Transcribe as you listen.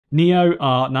NIO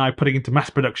are now putting into mass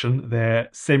production their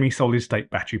semi-solid state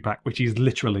battery pack, which is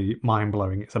literally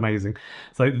mind-blowing. It's amazing.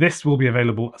 So this will be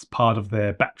available as part of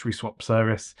their battery swap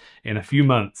service in a few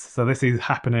months. So this is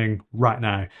happening right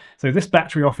now. So this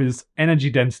battery offers energy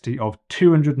density of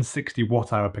 260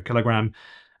 watt-hour per kilogram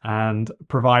and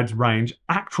provides range,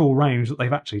 actual range that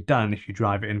they've actually done if you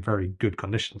drive it in very good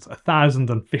conditions,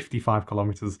 1,055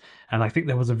 kilometers. And I think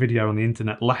there was a video on the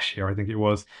internet last year, I think it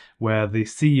was, where the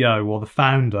CEO or the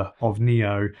founder of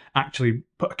NIO actually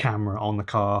put a camera on the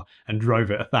car and drove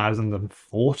it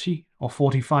 1,040 or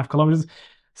 45 kilometers.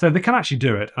 So they can actually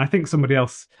do it. And I think somebody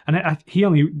else, and he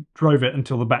only drove it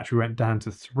until the battery went down to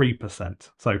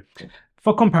 3%. So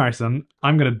for comparison,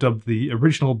 I'm going to dub the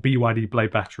original BYD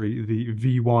Blade battery the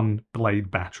V1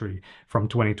 Blade battery from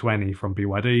 2020 from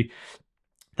BYD.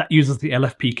 That uses the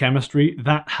LFP chemistry.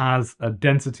 That has a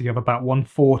density of about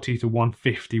 140 to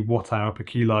 150 watt-hour per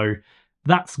kilo.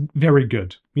 That's very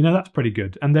good. You know, that's pretty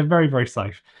good. And they're very, very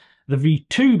safe. The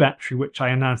V2 battery, which I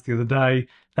announced the other day,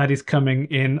 that is coming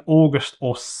in August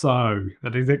or so.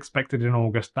 That is expected in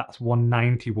August. That's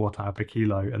 190 watt-hour per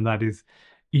kilo. And that is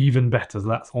even better. So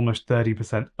that's almost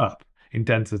 30% up in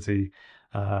density,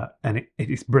 and it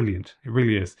is brilliant. It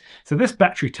really is. So this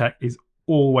battery tech is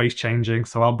always changing,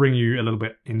 so I'll bring you a little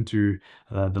bit into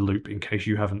the loop in case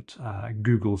you haven't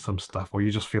Googled some stuff, or you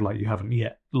just feel like you haven't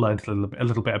yet learned a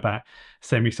little bit about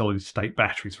semi-solid state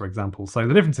batteries, for example. So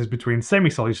the differences between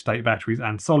semi-solid state batteries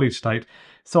and solid state: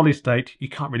 you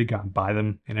can't really go and buy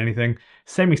them in anything.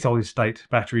 Semi-solid state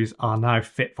batteries are now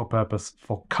fit for purpose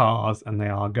for cars, and they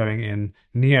are going in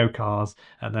NIO cars,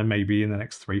 and then maybe in the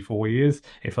next 3-4 years,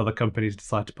 if other companies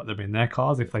decide to put them in their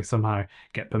cars, if they somehow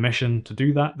get permission to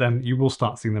do that, then you will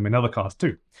start seeing them in other cars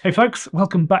too. Hey folks,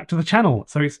 welcome back to the channel.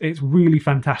 So it's really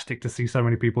fantastic to see so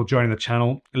many people joining the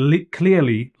channel.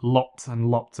 Clearly lots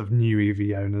and lots of new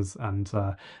EV owners, and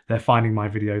they're finding my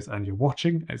videos and you're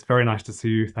watching. It's very nice to see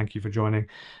you. Thank you for joining.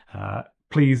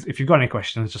 Please, if you've got any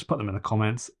questions, just put them in the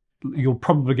comments. You'll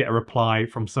probably get a reply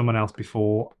from someone else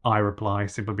before I reply,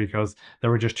 simply because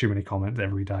there are just too many comments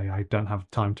every day. I don't have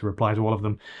time to reply to all of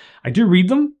them. I do read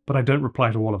them, but I don't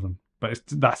reply to all of them. But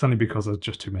that's only because there's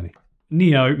just too many.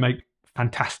 NIO make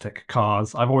fantastic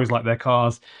cars. I've always liked their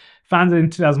cars. Founded in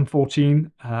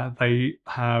 2014, they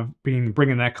have been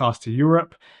bringing their cars to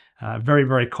Europe. Very,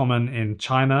 very common in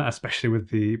China, especially with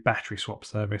the battery swap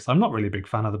service. I'm not really a big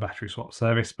fan of the battery swap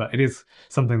service, but it is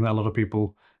something that a lot of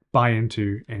people buy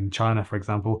into in China, for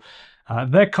example.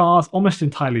 Their cars almost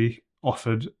entirely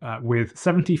offered with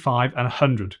 75 and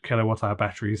 100 kilowatt-hour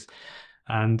batteries.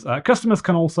 And customers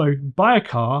can also buy a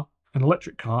car, an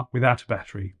electric car, without a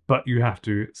battery, but you have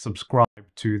to subscribe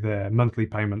to their monthly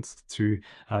payments to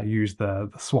use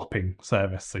the swapping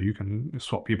service, so you can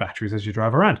swap your batteries as you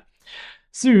drive around.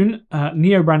 Soon,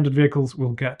 NIO branded vehicles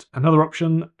will get another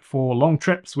option for long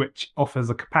trips, which offers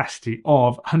a capacity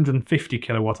of 150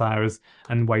 kilowatt hours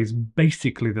and weighs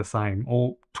basically the same,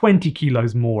 or 20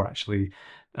 kilos more actually,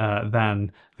 than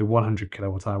the 100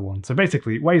 kilowatt hour one. So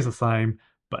basically it weighs the same,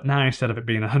 but now instead of it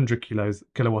being 100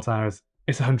 kilowatt hours,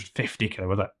 it's 150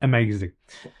 kilowatt hours. Amazing.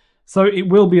 So it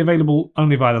will be available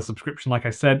only via the subscription, like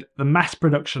I said. The mass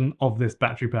production of this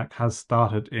battery pack has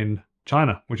started in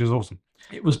China, which is awesome.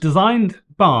 It was designed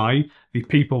by the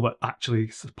people that actually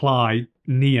supply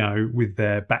NIO with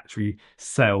their battery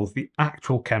cells, the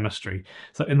actual chemistry.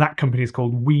 So in that company is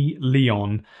called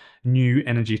Leon New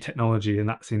Energy Technology, and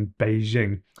that's in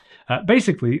Beijing.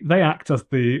 Basically, they act as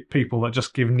the people that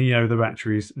just give NIO the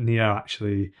batteries. NIO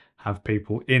actually have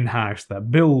people in-house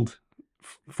that build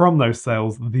from those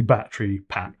cells the battery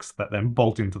packs that then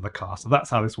bolt into the car. So that's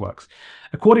how this works.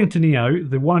 According to NIO,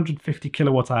 the 150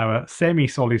 kilowatt hour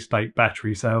semi-solid state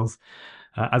battery cells,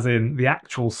 as in the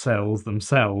actual cells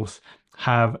themselves,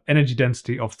 have energy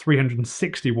density of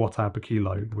 360 watt-hour per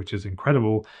kilo, which is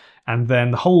incredible. And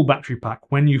then the whole battery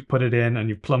pack, when you've put it in and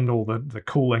you've plumbed all the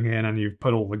cooling in and you've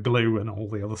put all the glue and all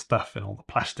the other stuff and all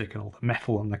the plastic and all the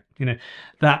metal and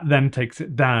that then takes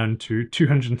it down to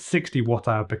 260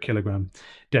 watt-hour per kilogram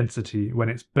density when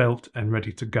it's built and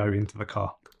ready to go into the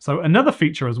car. So another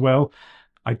feature as well,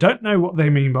 I don't know what they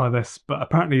mean by this, but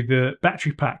apparently the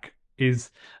battery pack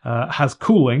has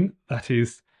cooling that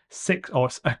is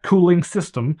a cooling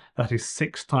system that is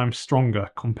 6 times stronger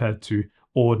compared to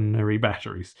ordinary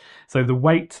batteries. So the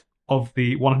weight of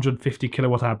the 150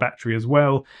 kilowatt hour battery as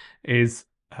well is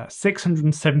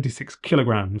 676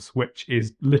 kilograms, which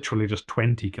is literally just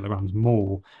 20 kilograms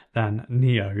more than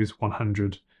NIO's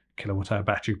 100 kilowatt hour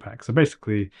battery pack. So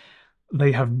basically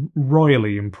they have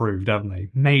royally improved, haven't they?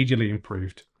 Majorly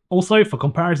improved. Also, for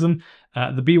comparison,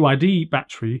 the BYD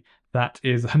battery, that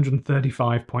is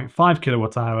 135.5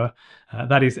 kilowatt hour.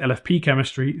 That is LFP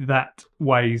chemistry. That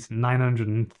weighs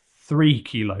 903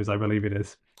 kilos, I believe it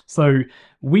is. So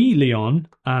we, Leon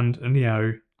and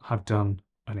Neo, have done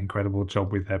an incredible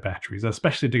job with their batteries,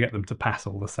 especially to get them to pass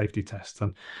all the safety tests.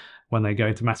 And when they go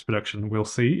into mass production, we'll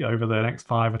see over the next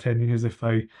 5 or 10 years if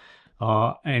they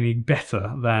are any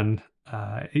better than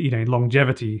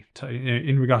longevity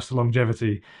in regards to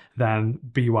longevity than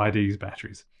BYD's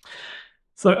batteries.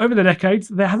 So over the decades,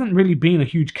 there hasn't really been a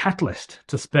huge catalyst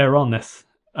to spur on this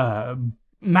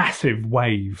massive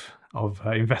wave of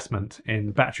investment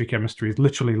in battery chemistries,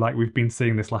 literally like we've been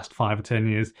seeing this last 5 or 10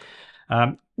 years.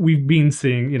 We've been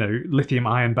seeing,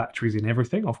 lithium-ion batteries in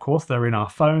everything. Of course, they're in our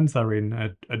phones, they're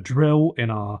in a drill, in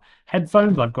our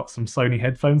headphones. I've got some Sony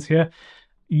headphones here.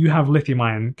 You have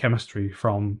lithium-ion chemistry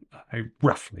from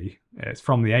roughly, it's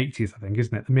from the 80s, I think,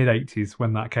 isn't it? The mid-80s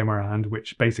when that came around,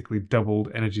 which basically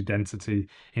doubled energy density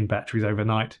in batteries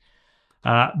overnight.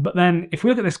 But then if we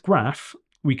look at this graph,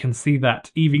 we can see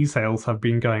that EV sales have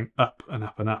been going up and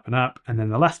up and up and up. And then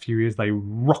the last few years, they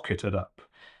rocketed up.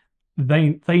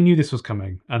 They knew this was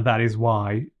coming. And that is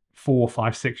why 4,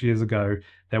 5, 6 years ago,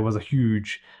 there was a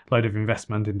huge load of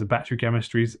investment into battery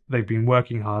chemistries. They've been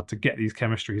working hard to get these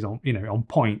chemistries on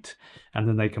point, and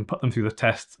then they can put them through the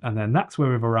tests. And then that's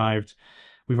where we've arrived.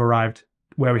 We've arrived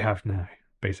where we have now,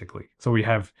 basically. So we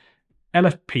have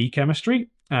LFP chemistry,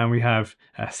 and we have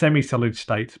semi-solid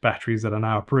state batteries that are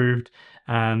now approved.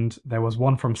 And there was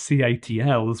one from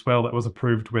CATL as well that was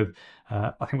approved with,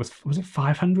 I think was it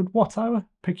 500 watt hour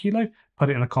per kilo? Put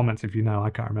it in the comments if you know,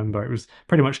 I can't remember. It was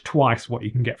pretty much twice what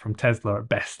you can get from Tesla at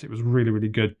best. It was really, really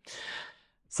good.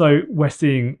 So we're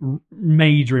seeing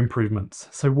major improvements.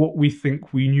 So what we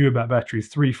think we knew about batteries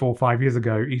 3, 4, 5 years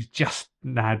ago is just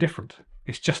now different.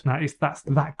 It's just now, that's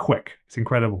that quick. It's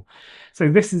incredible.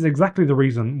 So this is exactly the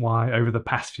reason why over the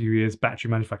past few years, battery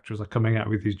manufacturers are coming out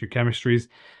with these new chemistries.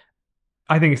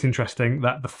 I think it's interesting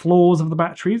that the flaws of the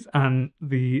batteries and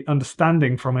the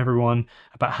understanding from everyone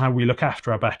about how we look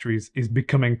after our batteries is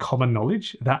becoming common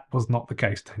knowledge. That was not the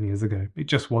case 10 years ago. It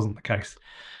just wasn't the case.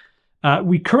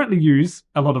 We currently use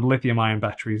a lot of lithium-ion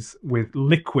batteries with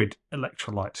liquid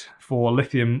electrolyte for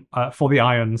lithium, for the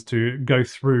ions to go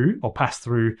through or pass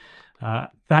through.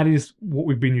 That is what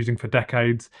we've been using for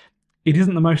decades. It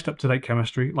isn't the most up-to-date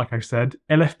chemistry, like I said.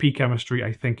 LFP chemistry,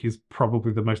 I think, is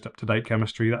probably the most up-to-date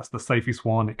chemistry. That's the safest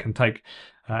one. It can take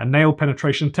a nail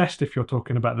penetration test if you're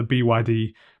talking about the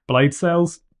BYD blade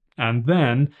cells. And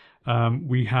then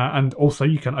and also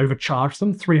you can overcharge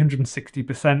them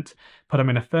 360%, put them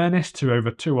in a furnace to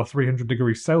over 200 or 300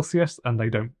 degrees Celsius, and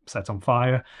they don't set on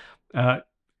fire.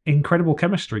 Incredible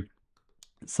chemistry.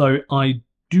 So I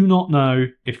do not know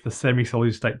if the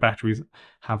semi-solid state batteries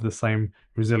have the same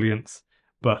resilience,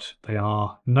 but they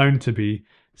are known to be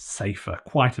safer,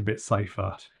 quite a bit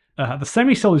safer. The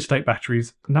semi-solid state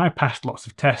batteries now passed lots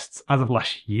of tests as of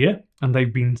last year, and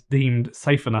they've been deemed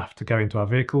safe enough to go into our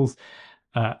vehicles.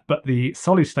 But the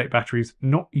solid state batteries,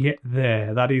 not yet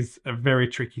there. That is a very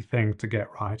tricky thing to get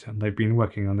right, and they've been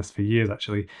working on this for years,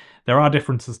 actually. There are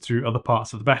differences to other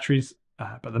parts of the batteries,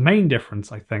 but the main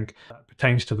difference, I think,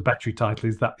 pertains to the battery title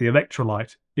is that the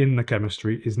electrolyte in the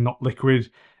chemistry is not liquid,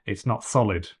 it's not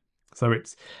solid. So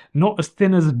it's not as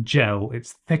thin as a gel,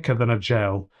 it's thicker than a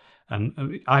gel.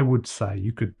 And I would say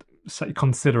you could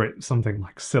consider it something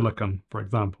like silicon, for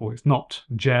example. It's not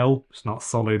gel, it's not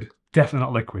solid, definitely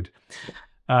not liquid.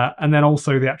 And then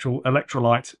also the actual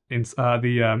electrolyte,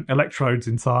 the electrodes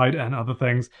inside and other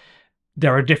things,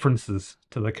 there are differences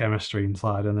to the chemistry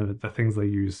inside and the things they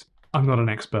use. I'm not an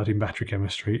expert in battery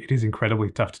chemistry. It is incredibly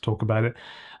tough to talk about it.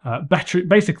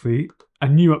 Basically, a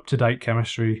new up-to-date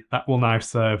chemistry that will now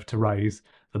serve to raise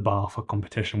the bar for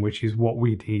competition, which is what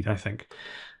we need, I think.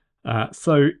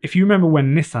 So if you remember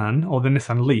when Nissan or the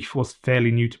Nissan Leaf was fairly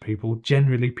new to people,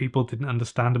 generally people didn't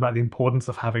understand about the importance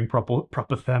of having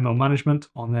proper thermal management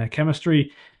on their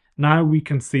chemistry. Now we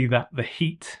can see that the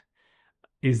heat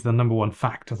is the #1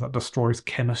 factor that destroys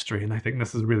chemistry, and I think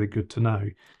this is really good to know.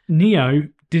 NIO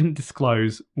didn't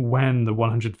disclose when the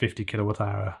 150 kilowatt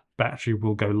hour battery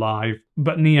will go live,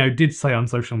 but NIO did say on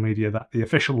social media that the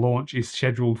official launch is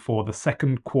scheduled for the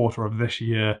second quarter of this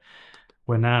year.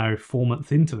 We're now 4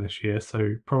 months into this year,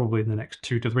 so probably in the next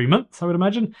 2 to 3 months, I would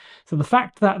imagine. So the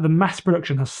fact that the mass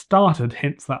production has started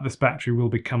hints that this battery will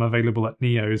become available at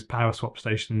NIO's power swap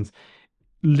stations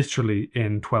literally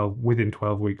within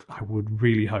 12 weeks, I would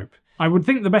really hope. I would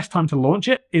think the best time to launch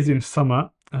it is in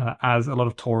summer, as a lot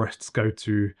of tourists go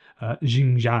to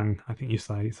Xinjiang, I think you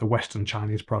say. It's a Western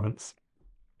Chinese province.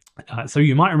 So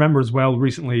you might remember as well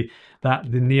recently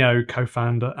that the NEO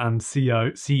co-founder and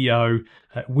CEO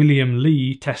William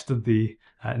Lee tested the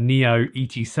NEO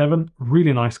ET7.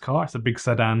 Really nice car. It's a big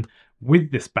sedan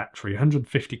with this battery,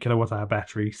 150 kilowatt hour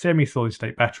battery, semi-solid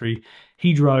state battery.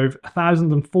 He drove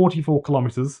 1,044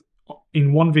 kilometers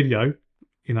in one video,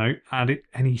 you know, and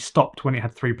he stopped when it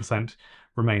had 3%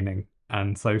 remaining.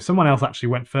 And so someone else actually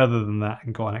went further than that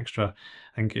and got an extra,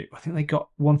 I think they got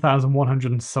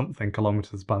 1,100 and something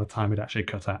kilometers by the time it actually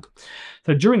cut out.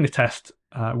 So during the test,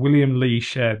 William Lee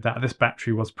shared that this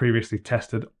battery was previously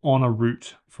tested on a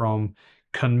route from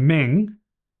Kunming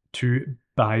to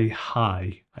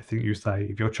Beihai, I think you say.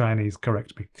 If you're Chinese,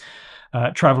 correct me.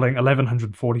 Traveling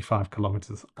 1,145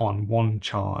 kilometers on one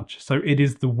charge. So it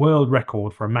is the world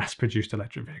record for a mass-produced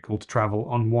electric vehicle to travel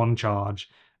on one charge.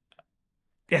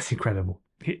 It's incredible.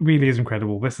 It really is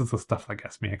incredible. This is the stuff that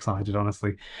gets me excited,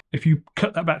 honestly. If you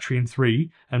cut that battery in three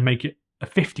and make it a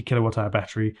 50 kilowatt hour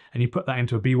battery and you put that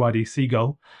into a BYD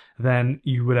Seagull, then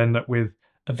you would end up with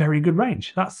a very good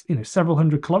range. That's, you know, several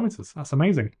hundred kilometers. That's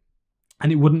amazing.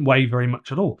 And it wouldn't weigh very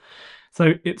much at all.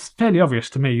 So it's fairly obvious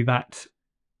to me that,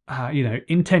 you know,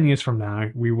 in 10 years from now,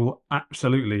 we will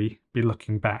absolutely be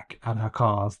looking back at our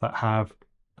cars that have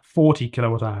 40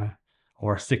 kilowatt hour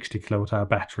or a 60 kilowatt hour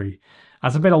battery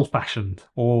as a bit old-fashioned,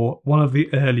 or one of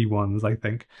the early ones, I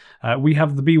think. We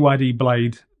have the BYD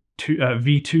Blade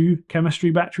V2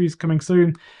 chemistry batteries coming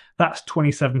soon. That's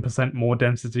 27% more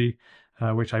density,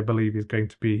 which I believe is going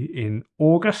to be in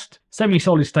August.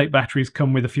 Semi-solid state batteries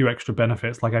come with a few extra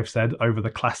benefits, like I've said, over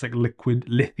the classic liquid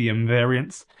lithium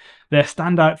variants. Their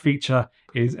standout feature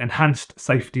is enhanced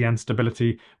safety and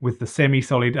stability, with the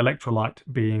semi-solid electrolyte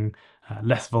being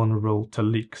less vulnerable to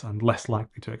leaks and less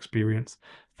likely to experience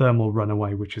thermal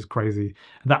runaway, which is crazy.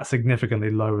 That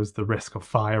significantly lowers the risk of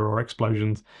fire or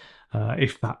explosions.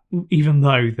 Even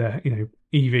though the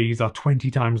EVs are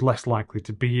 20 times less likely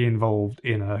to be involved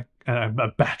in a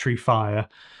battery fire,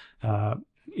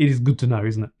 it is good to know,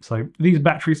 isn't it? So these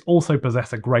batteries also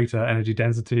possess a greater energy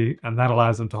density, and that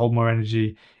allows them to hold more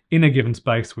energy in a given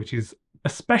space, which is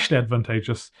especially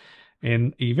advantageous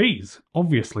in EVs,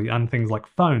 obviously, and things like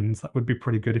phones. That would be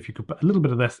pretty good if you could put a little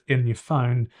bit of this in your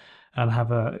phone and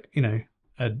have a day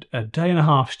and a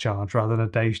half's charge rather than a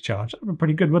day's charge. That would be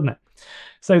pretty good, wouldn't it?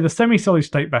 So the semi-solid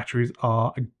state batteries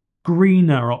are a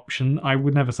greener option. I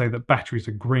would never say that batteries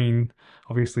are green,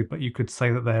 obviously, but you could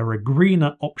say that they're a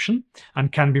greener option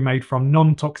and can be made from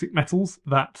non-toxic metals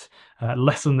that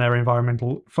lessen their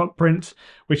environmental footprint,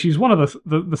 which is one of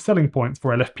the selling points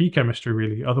for LFP chemistry,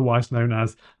 really, otherwise known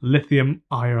as lithium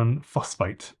iron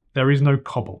phosphate. There is no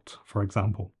cobalt, for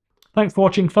example. Thanks for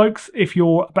watching, folks. If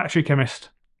you're a battery chemist,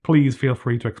 please feel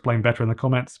free to explain better in the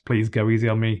comments. Please go easy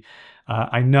on me.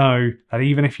 I know that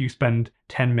even if you spend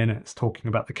 10 minutes talking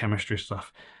about the chemistry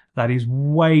stuff, that is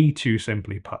way too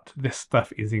simply put. This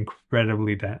stuff is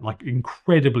incredibly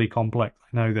complex.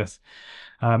 I know this.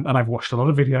 And I've watched a lot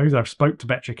of videos. I've spoke to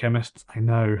battery chemists. I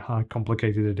know how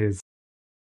complicated it is.